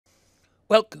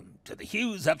Welcome to the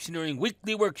Hughes Optioneering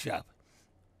Weekly Workshop,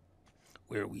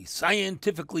 where we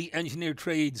scientifically engineer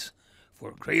trades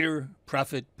for greater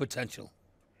profit potential.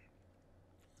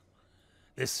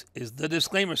 This is the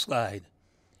disclaimer slide.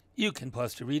 You can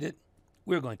pause to read it.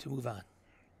 We're going to move on.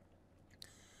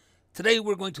 Today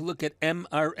we're going to look at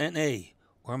MRNA,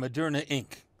 or Moderna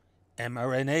Inc.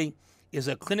 MRNA is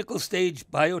a clinical stage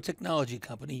biotechnology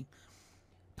company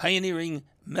pioneering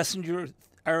messenger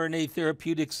RNA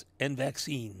therapeutics and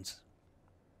vaccines.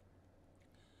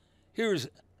 Here's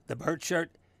the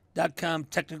barchart.com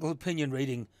technical opinion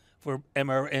rating for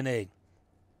MRNA.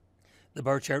 The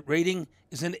bar chart rating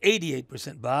is an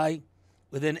 88% buy,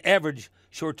 with an average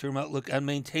short-term outlook on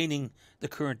maintaining the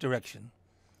current direction.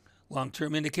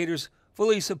 Long-term indicators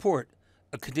fully support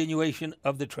a continuation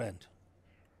of the trend.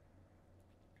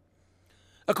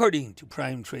 According to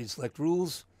Prime Trade Select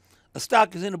rules, a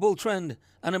stock is in a bull trend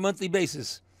on a monthly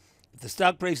basis if the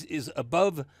stock price is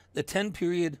above the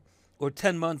 10-period or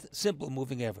 10-month simple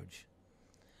moving average.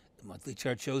 The monthly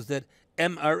chart shows that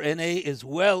MRNA is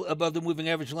well above the moving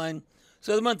average line,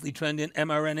 so the monthly trend in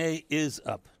MRNA is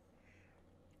up.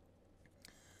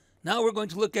 Now we're going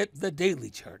to look at the daily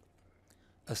chart.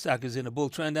 A stock is in a bull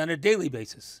trend on a daily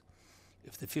basis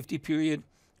if the 50-period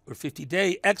or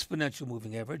 50-day exponential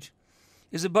moving average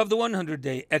is above the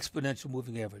 100-day exponential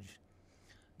moving average.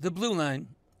 The blue line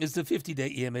is the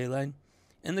 50-day EMA line,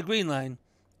 and the green line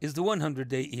is the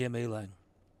 100-day EMA line.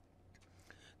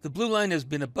 The blue line has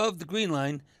been above the green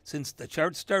line since the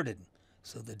chart started,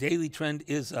 so the daily trend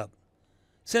is up.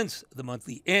 Since the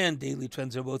monthly and daily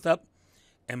trends are both up,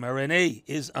 MRNA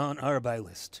is on our buy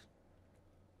list.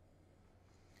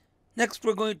 Next,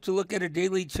 we're going to look at a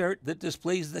daily chart that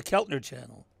displays the Keltner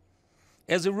channel.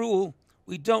 As a rule,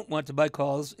 we don't want to buy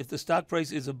calls if the stock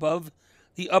price is above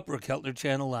the upper Keltner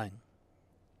channel line.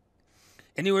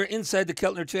 Anywhere inside the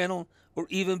Keltner channel or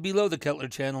even below the Keltner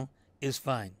channel is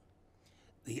fine.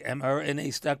 The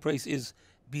MRNA stock price is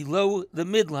below the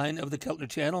midline of the Keltner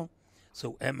channel,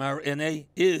 so MRNA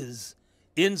is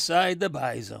inside the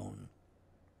buy zone.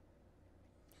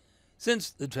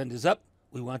 Since the trend is up,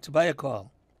 we want to buy a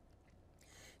call.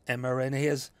 MRNA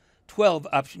has 12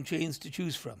 option chains to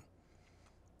choose from.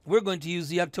 We're going to use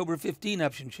the October 15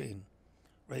 option chain.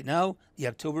 Right now, the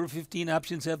October 15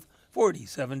 options have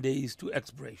 47 days to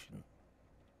expiration.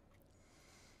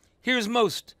 Here's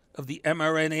most of the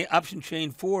MRNA option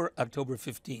chain for October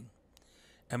 15.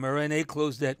 MRNA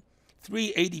closed at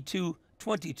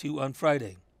 382.22 on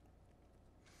Friday.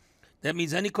 That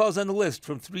means any calls on the list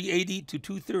from 380 to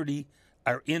 230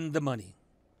 are in the money.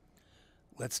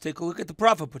 Let's take a look at the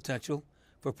profit potential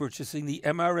for purchasing the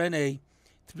MRNA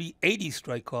 380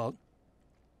 strike call,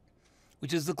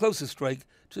 which is the closest strike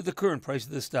to the current price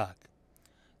of the stock.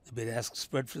 The bid-ask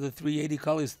spread for the 380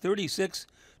 call is 36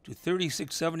 to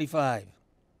 36.75.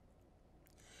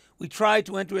 We try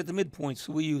to enter at the midpoint,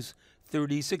 so we use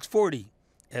 36.40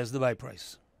 as the buy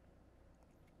price.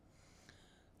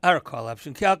 Our call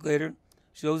option calculator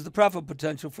shows the profit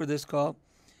potential for this call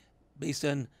based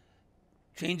on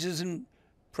changes in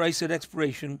price at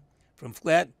expiration from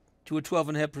flat to a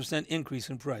 12.5% increase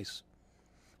in price.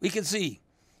 We can see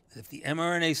that if the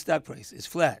MRNA stock price is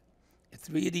flat at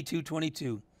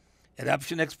 382.22 at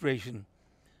option expiration,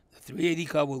 the 380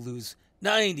 call will lose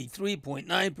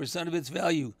 93.9% of its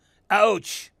value.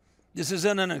 Ouch! This is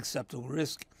an unacceptable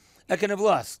risk that can have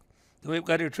lost the Weight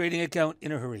Glider trading account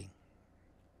in a hurry.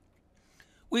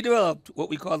 We developed what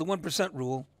we call the 1%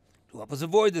 rule to help us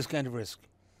avoid this kind of risk.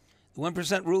 The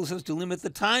 1% rule says to limit the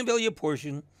time value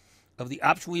portion of the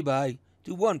option we buy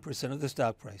to 1% of the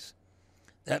stock price.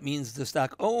 That means the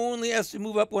stock only has to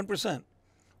move up 1%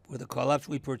 for the call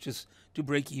option we purchase to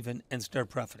break even and start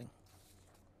profiting.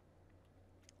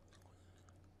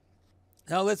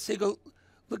 Now let's take a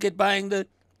look at buying the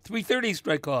 330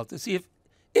 strike call to see if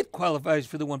it qualifies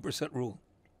for the 1% rule.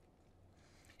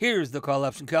 Here's the call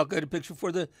option calculator picture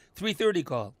for the 330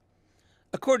 call.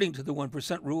 According to the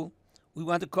 1% rule, we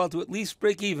want the call to at least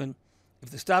break even if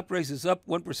the stock price is up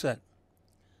 1%.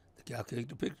 The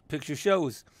calculator picture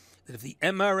shows that if the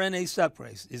MRNA stock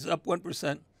price is up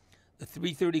 1%, the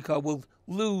 330 call will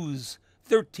lose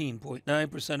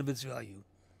 13.9% of its value.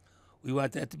 We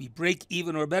want that to be break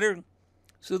even or better,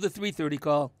 so the 330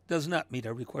 call does not meet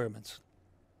our requirements.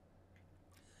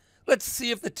 Let's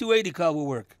see if the 280 call will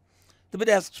work. The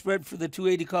bid-ask spread for the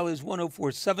 280 call is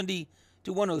 104.70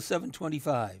 to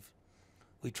 107.25.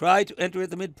 We try to enter at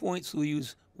the midpoint, so we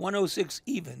use 106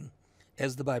 even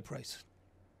as the buy price.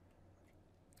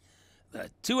 The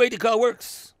 280 call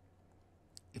works.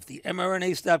 If the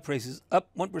MRNA stock price is up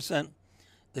 1%,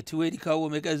 the 280 call will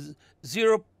make a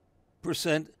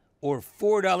 0% or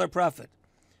 $4 profit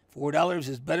 $4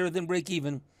 is better than break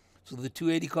even, so the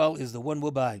 280 call is the one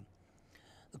we'll buy.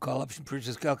 The call option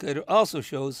purchase calculator also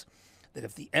shows that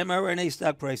if the mRNA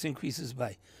stock price increases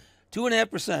by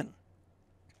 2.5%,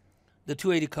 the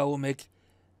 280 call will make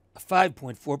a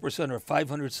 5.4% or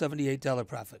 $578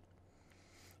 profit.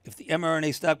 If the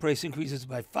mRNA stock price increases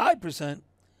by 5%,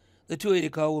 the 280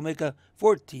 call will make a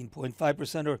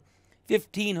 14.5% or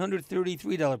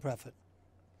 $1,533 profit.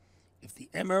 If the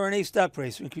mRNA stock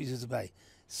price increases by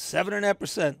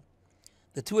 7.5%,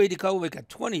 the 280 call will make a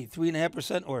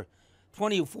 23.5% or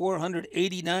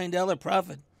 $2,489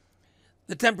 profit.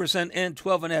 The 10% and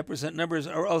 12.5% numbers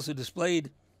are also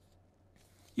displayed.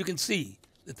 You can see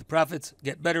that the profits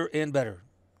get better and better.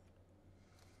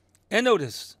 And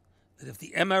notice that if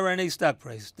the mRNA stock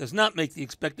price does not make the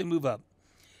expected move up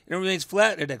and remains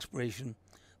flat at expiration,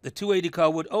 the 280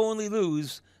 call would only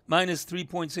lose minus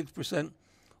 3.6%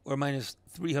 or minus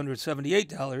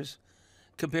 $378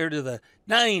 compared to the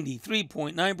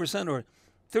 93.9% or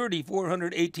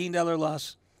 $3,418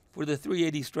 loss for the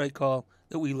 380 strike call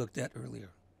that we looked at earlier.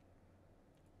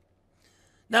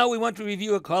 Now we want to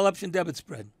review a call option debit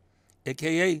spread,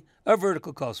 aka a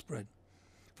vertical call spread.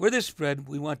 For this spread,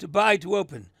 we want to buy to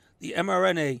open the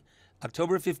mRNA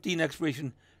October 15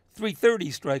 expiration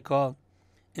 330 strike call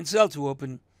and sell to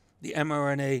open the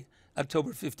mRNA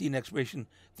October 15 expiration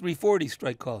 340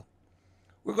 strike call.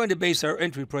 We're going to base our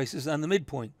entry prices on the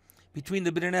midpoint between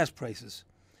the bid and ask prices.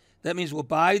 That means we'll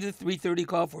buy the 330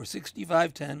 call for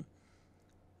 $65.10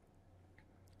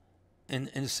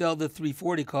 and sell the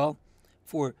 340 call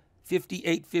for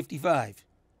 $58.55.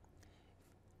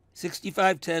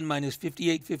 $65.10 minus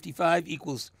 $58.55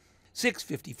 equals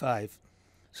 $6.55.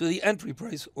 So the entry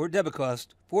price or debit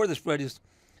cost for the spread is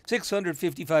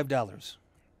 $655.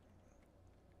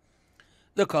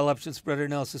 The call option spread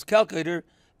analysis calculator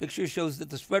picture shows that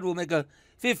the spread will make a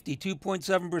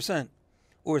 52.7%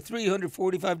 or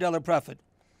 $345 profit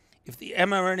if the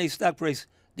mRNA stock price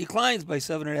declines by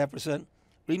 7.5%,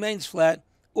 remains flat,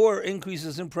 or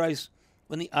increases in price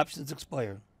when the options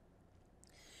expire.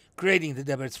 Creating the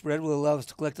debit spread will allow us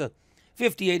to collect a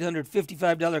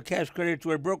 $5,855 cash credit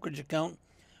to our brokerage account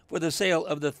for the sale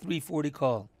of the 340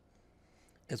 call.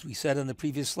 As we said on the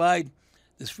previous slide,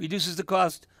 this reduces the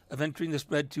cost of entering the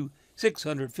spread to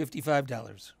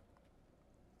 $655.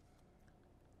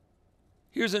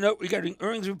 Here's a note regarding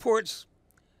earnings reports.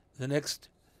 The next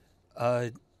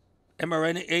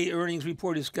MRNA earnings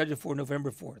report is scheduled for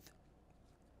November 4th.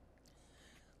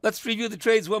 Let's review the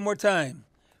trades one more time.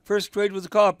 First trade was a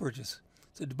call purchase.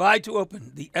 So to buy to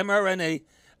open the MRNA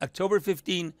October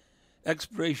 15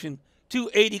 expiration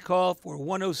 280 call for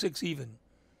 106 even.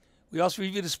 We also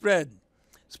reviewed the spread.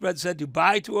 Spread said to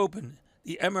buy to open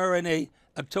the mRNA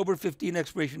October 15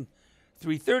 expiration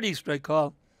 330 strike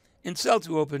call and sell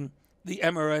to open the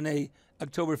mRNA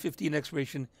October 15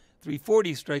 expiration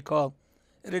 340 strike call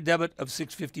at a debit of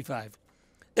 $655.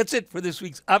 That's it for this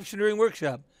week's Optioneering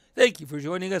Workshop. Thank you for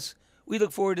joining us. We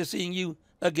look forward to seeing you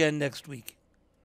again next week.